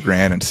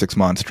 $100,000 in 6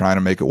 months trying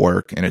to make it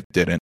work, and it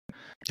didn't.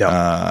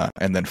 Yeah.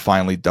 And then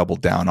finally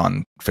doubled down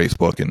on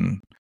Facebook and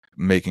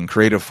making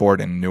creative for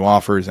it and new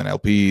offers and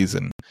LPs,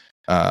 and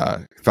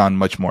found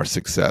much more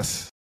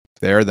success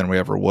there than we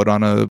ever would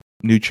on a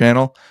new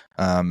channel.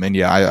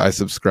 And I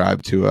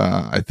subscribe to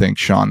I think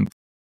Sean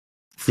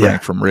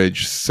Frank from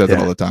Ridge says it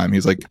all the time.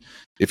 He's like,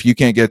 if you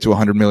can't get to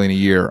 100 million a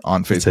year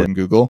on Facebook and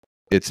Google,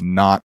 it's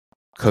not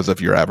because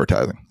of your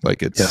advertising.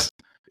 Like it's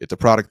a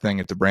product thing,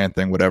 it's a brand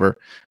thing, whatever.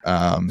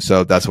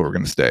 So that's what we're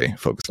going to stay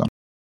focused on.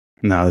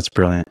 No, that's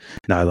brilliant.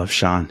 No, I love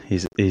Sean.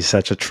 He's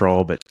such a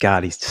troll, but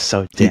God, he's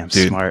so damn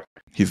smart.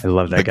 I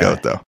love that guy.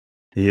 Goat, though.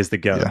 He is the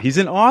goat. Yeah. He's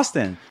in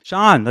Austin.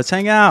 Sean, let's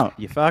hang out.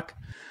 You fuck.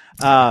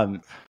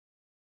 You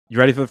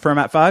ready for the Firm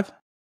at 5?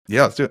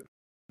 Yeah, let's do it.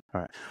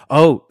 All right.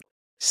 Oh,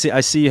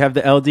 I see you have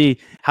the LD.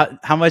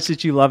 How much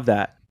did you love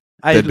that?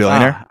 The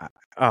Billionaire?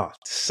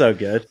 So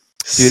good.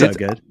 Dude, so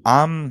good.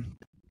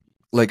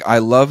 I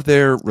love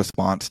their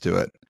response to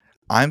it.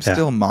 I'm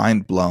still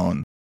mind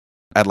blown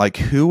at like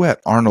who at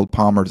Arnold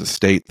Palmer's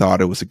estate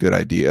thought it was a good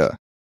idea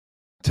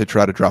to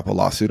try to drop a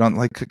lawsuit on.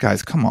 Like,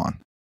 guys, come on.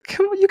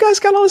 You guys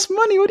got all this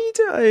money. What are you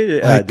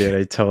doing? I did.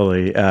 I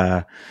totally.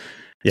 Yeah.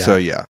 So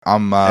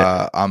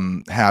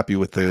I'm happy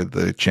with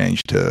the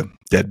change to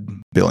Dead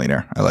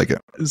Billionaire. I like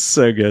it.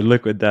 So good.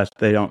 Liquid death.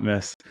 They don't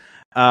miss.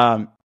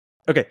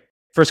 Okay.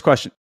 First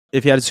question.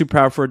 If you had a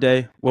superpower for a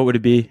day, what would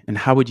it be, and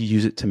how would you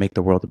use it to make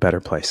the world a better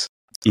place?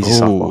 Easy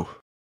softball.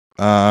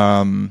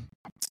 When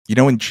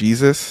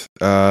Jesus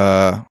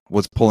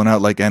was pulling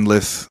out like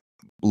endless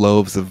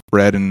loaves of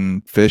bread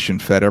and fish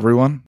and fed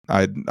everyone,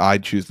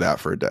 I'd choose that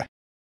for a day.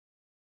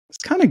 It's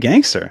kind of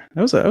gangster.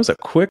 That was a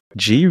quick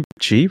G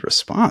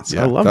response.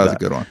 Yeah, I love that. That was a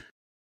good one.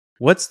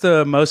 What's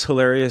the most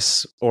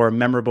hilarious or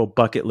memorable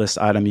bucket list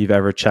item you've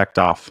ever checked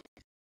off?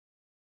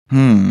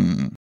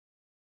 Give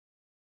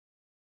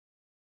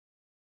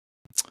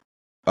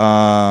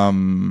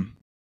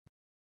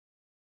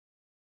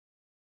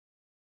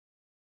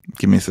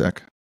me a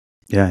sec.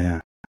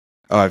 Yeah.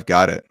 Oh, I've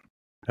got it.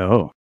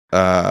 Oh.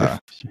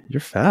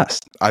 You're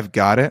fast. I've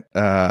got it.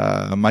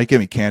 Might get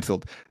me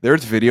canceled.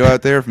 There's video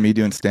out there of me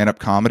doing stand-up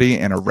comedy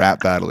and a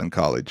rap battle in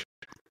college.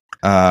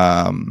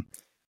 For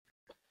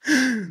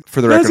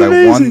the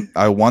record,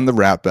 I won the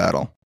rap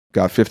battle.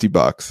 Got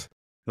 $50.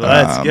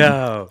 Let's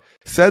go.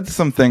 Said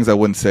some things I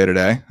wouldn't say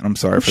today. I'm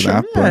sorry for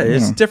that. Yeah, but,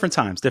 it's different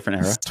times, different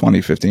era. It's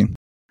 2015.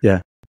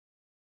 Yeah.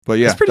 But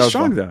yeah, it's pretty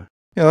strong though.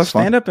 Yeah, that's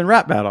fun. Stand up and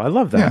rap battle. I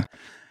love that.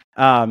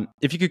 Yeah.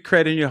 If you could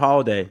create a new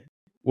holiday,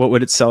 what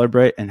would it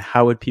celebrate, and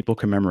how would people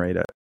commemorate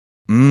it?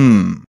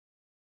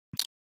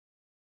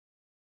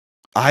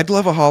 I'd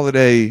love a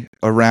holiday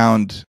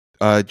around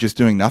just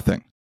doing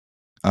nothing.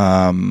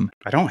 I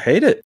don't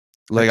hate it.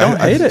 Like I don't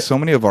hate it. So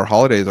many of our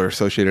holidays are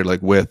associated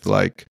like with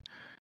like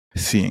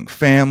seeing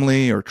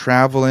family or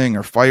traveling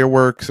or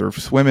fireworks or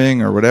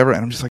swimming or whatever,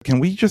 and I'm just like, can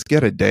we just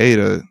get a day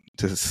to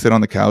sit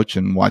on the couch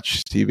and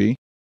watch TV?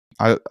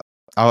 I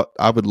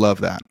would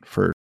love that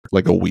for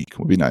like a week.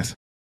 Would be nice.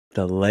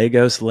 The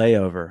Lagos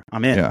layover.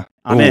 I'm in. Yeah.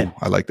 I'm in.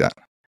 I like that.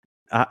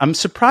 I'm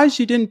surprised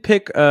you didn't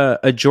pick a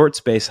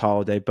jorts-based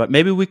holiday, but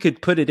maybe we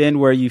could put it in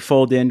where you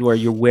fold in where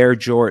you wear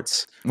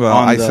jorts. Well,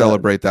 I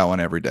celebrate that one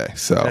every day,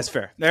 so that's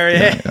fair. There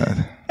you go.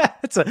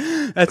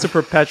 That's a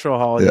perpetual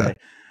holiday. Yeah.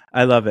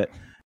 I love it.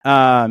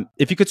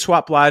 If you could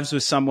swap lives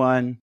with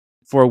someone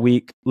for a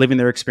week, living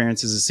their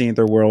experiences and seeing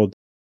their world,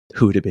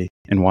 who would it be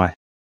and why?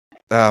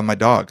 My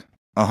dog.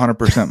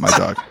 100% my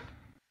dog.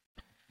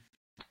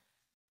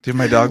 Dude,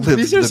 my dog lives.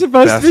 These are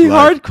supposed to be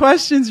hard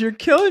questions. You're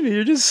killing me.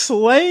 You're just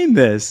slaying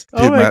this.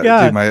 Dude, oh my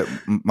God.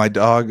 Dude, my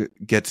dog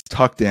gets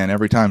tucked in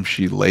every time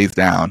she lays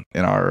down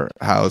in our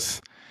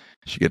house.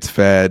 She gets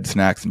fed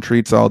snacks and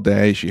treats all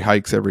day. She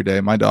hikes every day.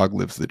 My dog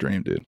lives the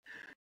dream, dude.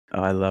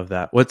 Oh, I love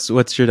that. What's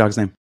your dog's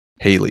name?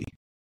 Haley.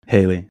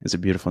 Haley is a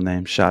beautiful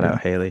name. Shout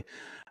out Haley.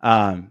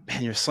 Man,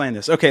 you're slaying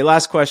this. Okay,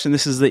 last question.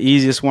 This is the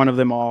easiest one of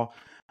them all.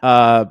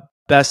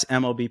 Best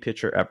MLB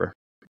pitcher ever.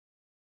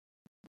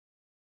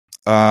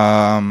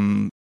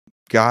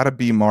 Gotta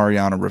be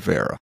Mariano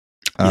Rivera.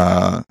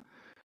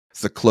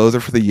 It's the closer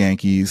for the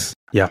Yankees.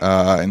 Yeah.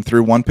 And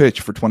threw one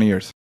pitch for 20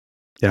 years.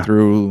 Yeah.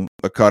 Threw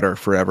a cutter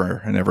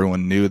forever, and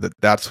everyone knew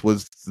that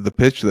was the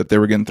pitch that they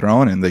were getting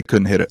thrown, and they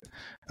couldn't hit it.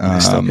 They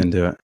still couldn't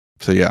do it.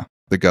 So yeah,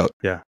 the GOAT.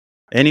 Yeah.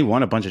 And he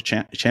won a bunch of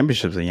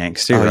championships with the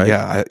Yanks too, right?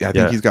 Yeah, I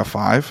think he's got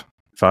 5.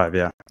 5,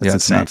 yeah. That's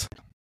insane. Nuts.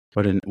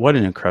 What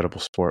an incredible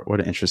sport. What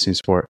an interesting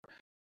sport.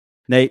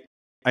 Nate,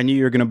 I knew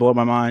you were going to blow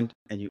my mind,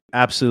 and you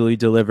absolutely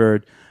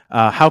delivered.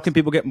 How can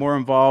people get more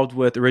involved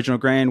with Original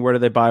Grain? Where do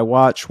they buy a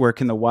watch? Where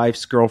can the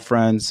wives,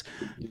 girlfriends,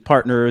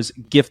 partners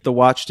gift the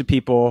watch to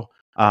people?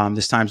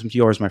 This time's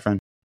yours, my friend.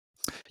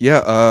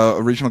 Yeah,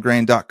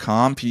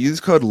 originalgrain.com. If you use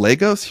code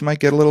Lagos, you might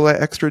get a little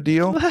extra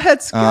deal.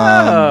 Let's go.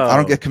 I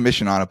don't get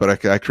commission on it,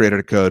 but I created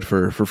a code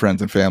for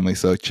friends and family,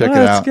 so check it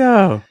out. Let's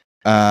go.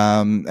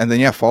 And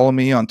then, follow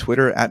me on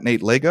Twitter at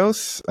Nate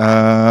Lagos.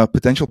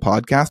 Potential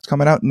podcast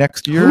coming out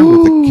next year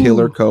with a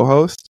killer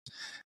co-host.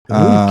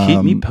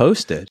 Keep me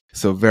posted.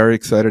 So very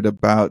excited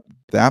about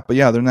that. But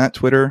other than that,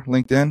 Twitter,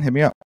 LinkedIn, hit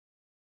me up.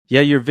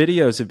 Yeah, your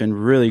videos have been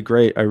really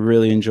great. I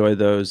really enjoy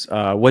those.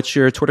 What's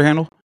your Twitter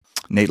handle?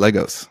 Nate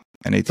Lagos.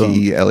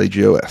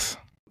 NateLagos.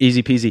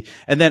 Easy peasy.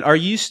 And then are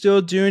you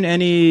still doing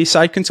any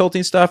side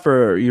consulting stuff,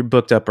 or you're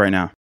booked up right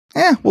now?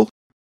 We'll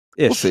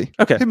see.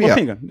 Okay. Hit me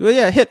up. Well,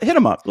 yeah, hit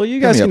them up. Well, you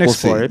guys can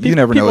explore it. You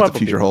never know what the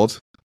future holds.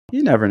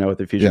 You never know what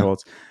the future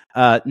holds.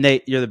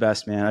 Nate, you're the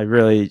best, man.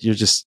 You're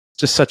just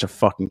such a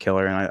fucking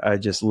killer. And I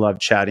just love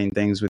chatting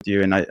things with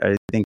you. And I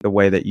think the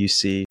way that you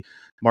see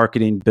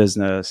marketing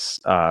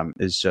business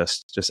is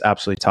just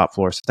absolutely top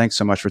floor. So thanks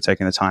so much for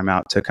taking the time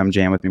out to come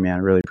jam with me, man. I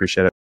really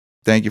appreciate it.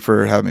 Thank you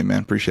for having me,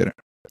 man. Appreciate it.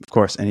 Of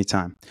course,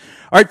 anytime.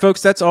 All right,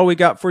 folks, that's all we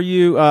got for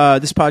you.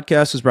 This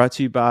podcast was brought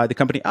to you by the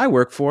company I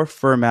work for,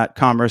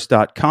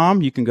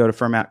 firmatcommerce.com. You can go to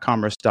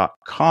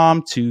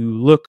firmatcommerce.com to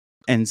look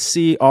and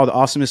see all the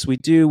awesomeness we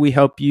do. We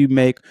help you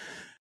make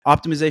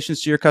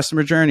optimizations to your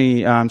customer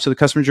journey. So the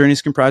customer journey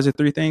is comprised of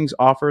 3 things: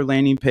 offer,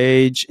 landing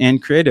page,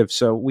 and creative.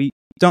 So we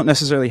don't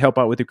necessarily help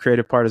out with the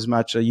creative part as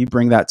much. You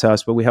bring that to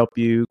us, but we help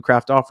you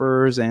craft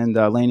offers and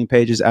landing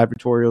pages,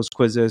 advertorials,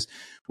 quizzes,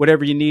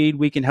 whatever you need.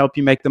 We can help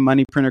you make the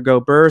money printer go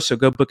burr. So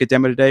go book a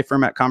demo today,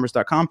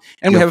 firmatcommerce.com.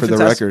 And we have for the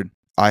record,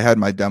 I had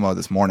my demo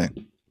this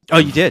morning. Oh,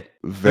 you did?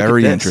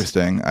 Very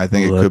interesting. I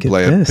think it could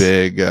play a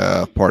big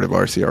part of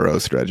our CRO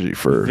strategy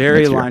for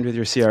very aligned with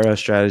your CRO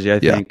strategy. I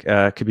think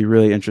could be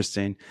really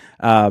interesting.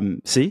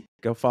 See,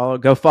 go follow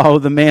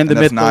the man, the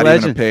myth, the legend. That's not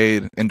even a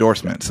paid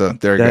endorsement. So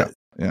there you go.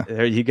 Yeah.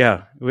 There you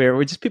go.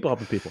 We're just people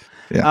helping people.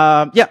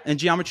 Yeah. And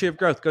Geometry of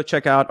Growth. Go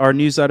check out our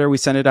newsletter. We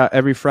send it out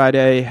every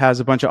Friday. Has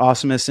a bunch of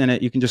awesomeness in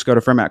it. You can just go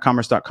to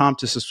firmatcommerce.com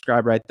to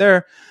subscribe right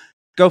there.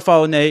 Go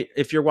follow Nate.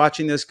 If you're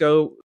watching this,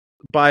 go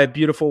buy a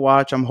beautiful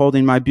watch. I'm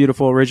holding my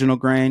beautiful Original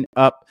Grain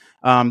up.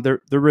 They're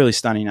really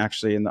stunning,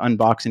 actually, and the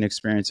unboxing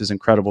experience is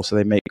incredible. So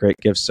they make great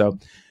gifts. So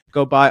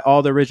go buy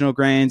all the Original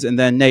Grains. And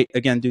then Nate,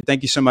 again, dude,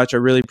 thank you so much. I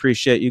really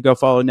appreciate you. Go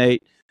follow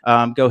Nate.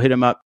 Go hit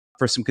him up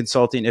for some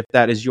consulting if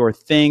that is your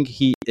thing.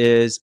 He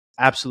is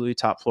absolutely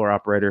top floor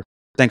operator.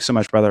 Thanks so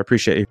much, brother. I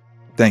appreciate you.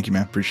 Thank you,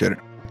 man. Appreciate it.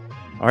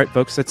 All right,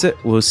 folks, that's it.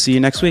 We'll see you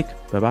next week.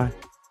 Bye-bye.